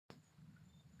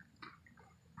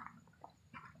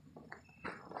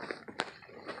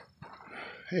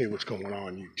Hey, what's going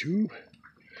on YouTube?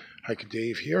 Hiker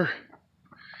Dave here.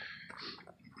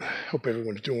 Hope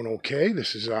everyone's doing okay.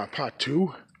 This is part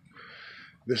 2.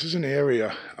 This is an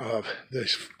area of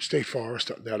this state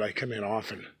forest that I come in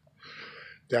often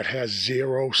that has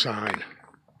zero sign.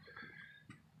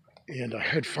 And I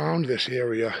had found this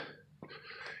area,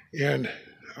 and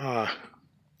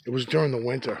it was during the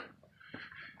winter.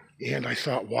 And I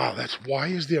thought, wow, why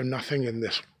is there nothing in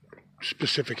this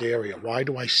specific area? Why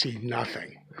do I see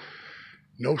nothing?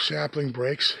 No sapling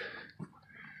breaks,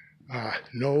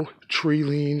 no tree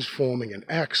leans forming an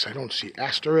X. I don't see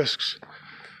asterisks.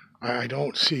 I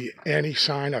don't see any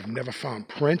sign. I've never found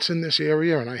prints in this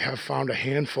area, and I have found a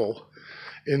handful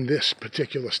in this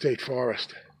particular state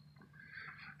forest.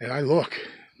 And I look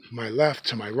to my left,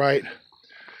 to my right,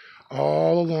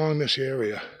 all along this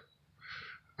area.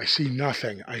 I see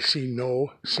nothing. I see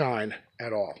no sign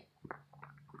at all.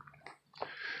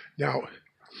 Now,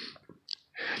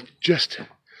 just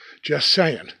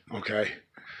saying, okay?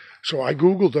 So I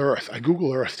Googled Earth. I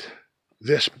Google Earthed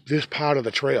this part of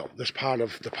the trail, this part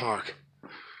of the park.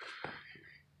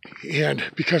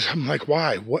 And because I'm like,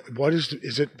 why? What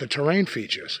is it the terrain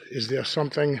features? Is there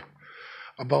something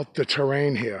about the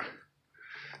terrain here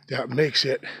that makes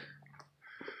it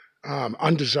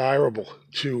undesirable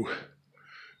to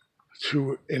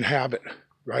inhabit,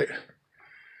 right?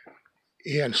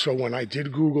 And so when I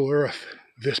did Google Earth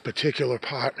this particular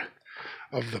part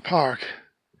of the park,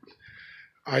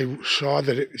 I saw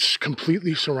that it's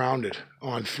completely surrounded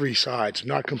on 3 sides.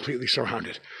 Not completely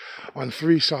surrounded. On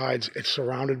 3 sides, it's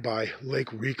surrounded by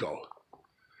Lake Rico,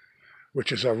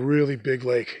 which is a really big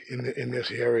lake in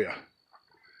this area.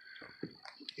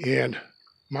 And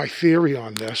my theory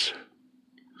on this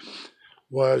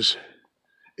was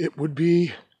it would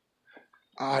be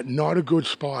not a good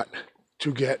spot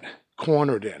to get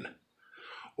cornered in,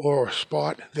 or a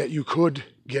spot that you could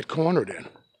get cornered in.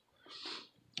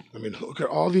 I mean, look at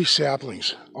all these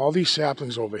saplings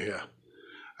over here,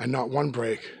 and not one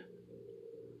break.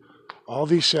 All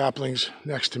these saplings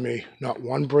next to me, not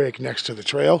one break next to the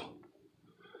trail.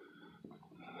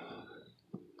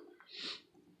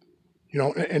 You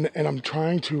know, and I'm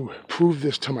trying to prove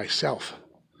this to myself.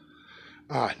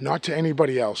 Not to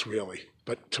anybody else, really,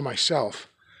 but to myself.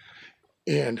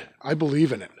 And I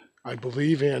believe in it. I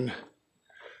believe in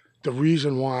the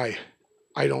reason why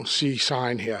I don't see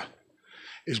sign here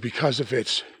is because of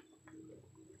its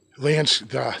just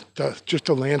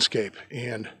the landscape,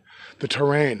 and the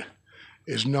terrain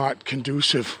is not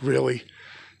conducive, really.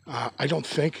 I don't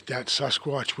think that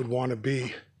Sasquatch would want to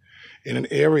be in an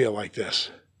area like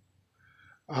this,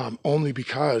 only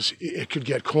because it could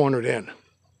get cornered in.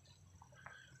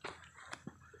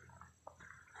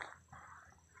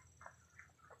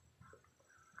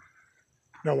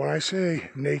 Now, when I say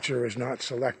nature is not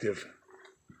selective,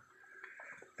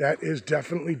 that is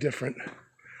definitely different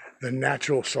than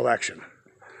natural selection,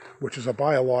 which is a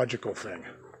biological thing.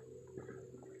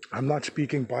 I'm not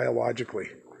speaking biologically.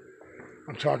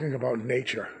 I'm talking about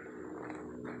nature.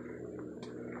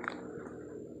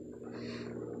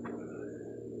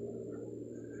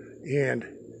 And,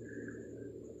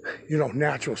 you know,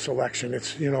 natural selection,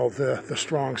 it's, you know, the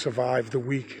strong survive, the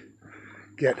weak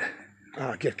get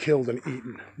killed and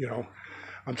eaten, you know.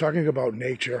 I'm talking about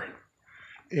nature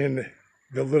in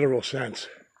the literal sense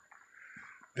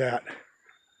that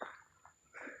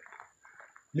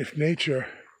if nature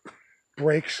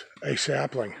breaks a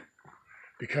sapling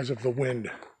because of the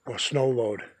wind or snow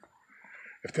load,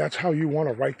 if that's how you want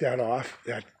to write that off,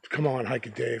 that, come on,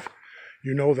 Hiker Dave,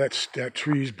 you know that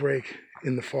trees break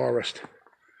in the forest.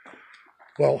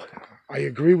 Well, I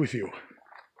agree with you.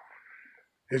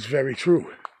 It's very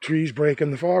true. Trees break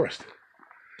in the forest.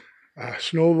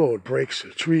 Snow load breaks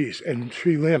trees and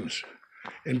tree limbs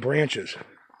and branches.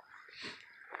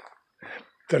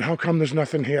 Then how come there's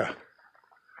nothing here?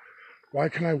 Why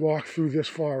can I walk through this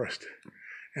forest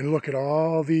and look at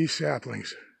all these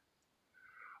saplings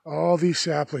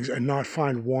and not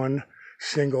find one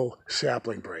single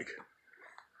sapling break?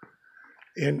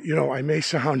 And, you know, I may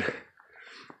sound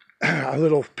a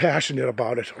little passionate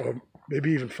about it, or maybe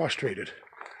even frustrated.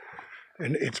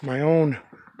 And it's my own,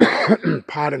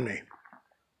 pardon me,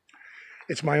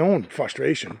 it's my own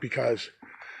frustration, because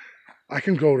I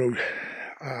can go to,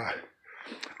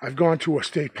 I've gone to a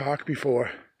state park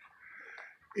before,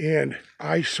 and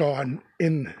I saw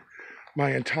in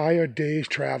my entire day's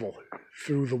travel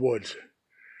through the woods,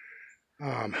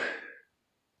 I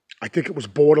think it was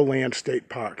Borderland State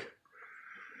Park.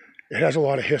 It has a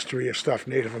lot of history of stuff,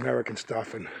 Native American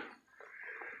stuff,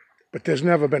 but there's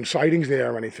never been sightings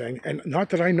there or anything. And not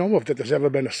that I know of that there's ever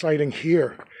been a sighting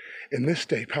here in this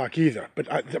state park either, but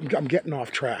I'm getting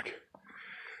off track.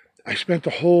 I spent the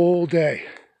whole day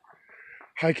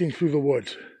hiking through the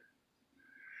woods,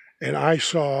 and I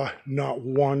saw not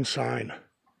one sign,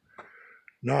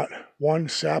 not one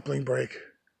sapling break,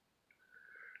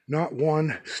 not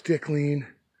one stick lean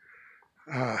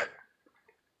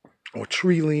or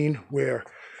tree lean, where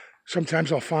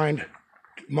sometimes I'll find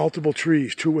multiple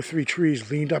trees, 2 or 3 trees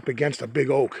leaned up against a big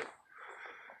oak.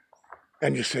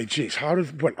 And you say, geez, how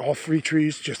did, all 3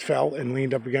 trees just fell and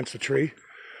leaned up against the tree?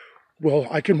 Well,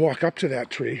 I can walk up to that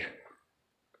tree,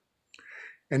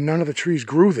 and none of the trees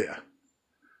grew there.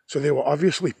 So they were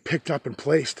obviously picked up and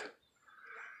placed.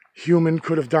 Human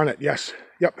could have done it, yes,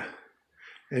 yep.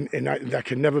 And that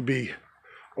can never be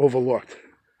overlooked.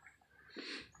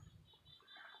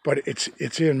 But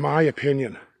it's in my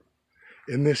opinion,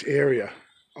 in this area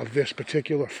of this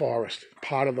particular forest,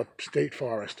 part of the state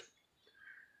forest,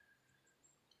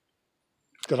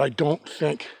 that I don't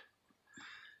think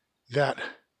that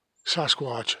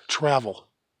Sasquatch travel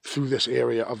through this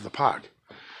area of the park.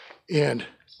 And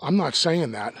I'm not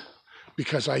saying that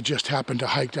because I just happened to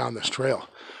hike down this trail.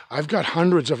 I've got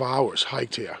hundreds of hours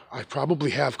hiked here. I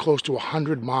probably have close to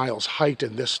 100 miles hiked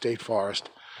in this state forest.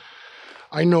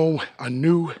 I know a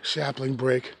new sapling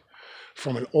break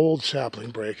from an old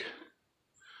sapling break.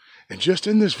 And just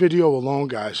in this video alone,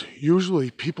 guys,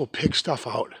 usually people pick stuff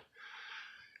out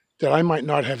that I might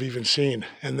not have even seen.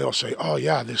 And they'll say, oh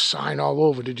yeah, there's sign all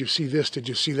over. Did you see this? Did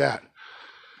you see that?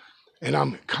 And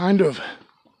I'm kind of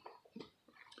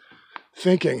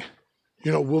thinking,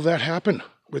 you know, will that happen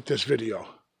with this video?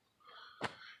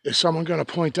 Is someone going to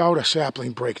point out a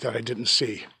sapling break that I didn't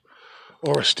see?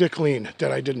 Or a stick lean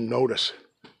that I didn't notice?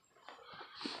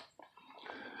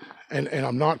 And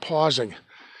I'm not pausing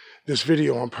this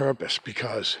video on purpose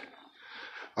because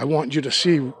I want you to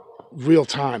see real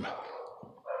time.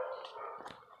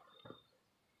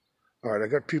 All right, I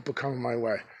got people coming my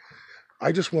way.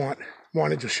 I just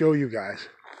wanted to show you guys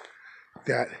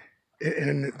that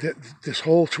in this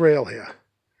whole trail here,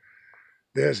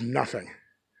 there's nothing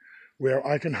where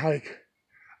I can hike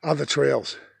other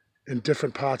trails in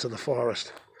different parts of the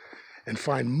forest and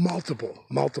find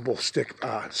multiple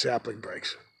sapling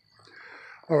breaks.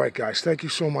 All right, guys, thank you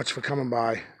so much for coming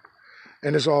by.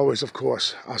 And as always, of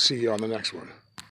course, I'll see you on the next one.